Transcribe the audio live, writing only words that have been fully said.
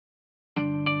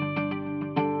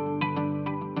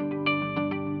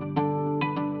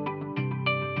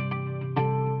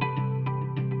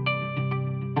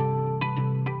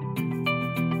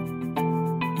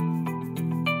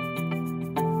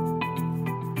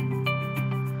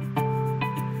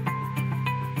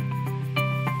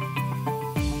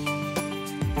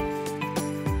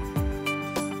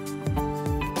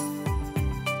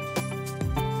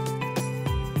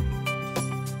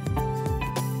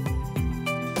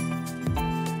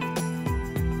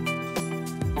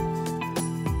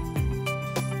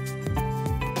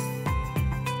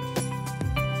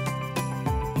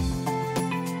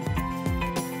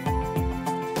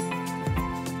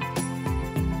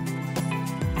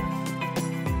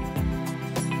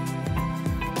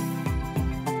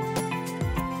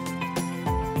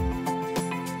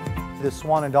The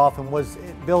Swan and Dolphin was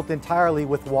built entirely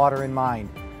with water in mind.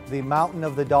 The mountain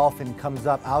of the Dolphin comes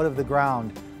up out of the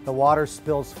ground. The water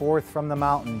spills forth from the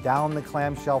mountain, down the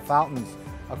clamshell fountains,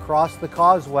 across the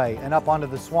causeway and up onto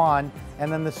the Swan,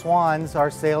 and then the swans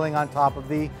are sailing on top of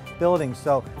the building.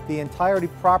 So the entirety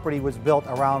property was built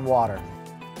around water.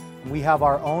 We have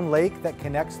our own lake that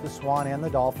connects the Swan and the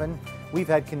Dolphin. We've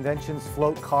had conventions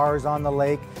float cars on the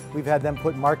lake. We've had them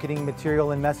put marketing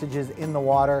material and messages in the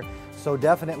water. So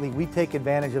definitely we take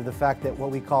advantage of the fact that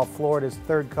what we call Florida's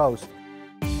third coast.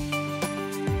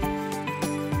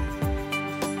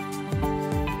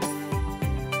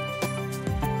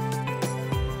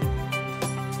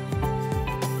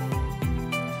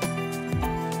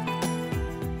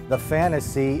 The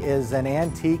Fantasy is an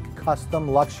antique, custom,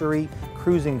 luxury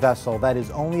cruising vessel that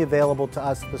is only available to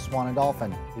us, the Swan and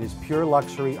Dolphin. It is pure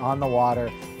luxury on the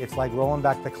water. It's like rolling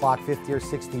back the clock 50 or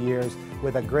 60 years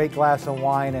with a great glass of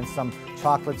wine and some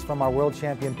chocolates from our world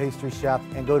champion pastry chef,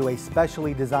 and go to a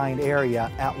specially designed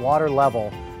area at water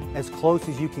level as close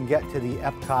as you can get to the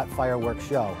Epcot fireworks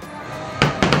show.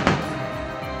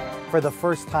 For the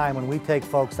first time, when we take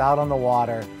folks out on the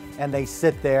water and they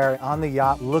sit there on the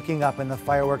yacht looking up and the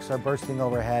fireworks are bursting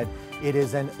overhead, it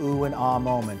is an ooh and ah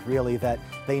moment, really, that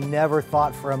they never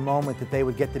thought for a moment that they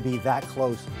would get to be that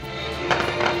close.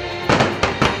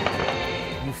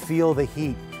 You feel the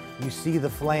heat, you see the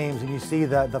flames, and you see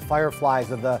the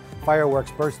fireflies of the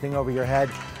fireworks bursting over your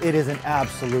head. It is an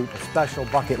absolute special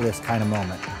bucket list kind of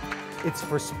moment. It's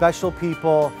for special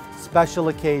people, special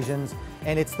occasions,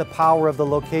 and it's the power of the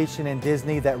location in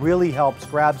Disney that really helps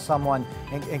grab someone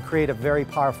and create a very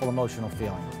powerful emotional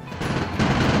feeling.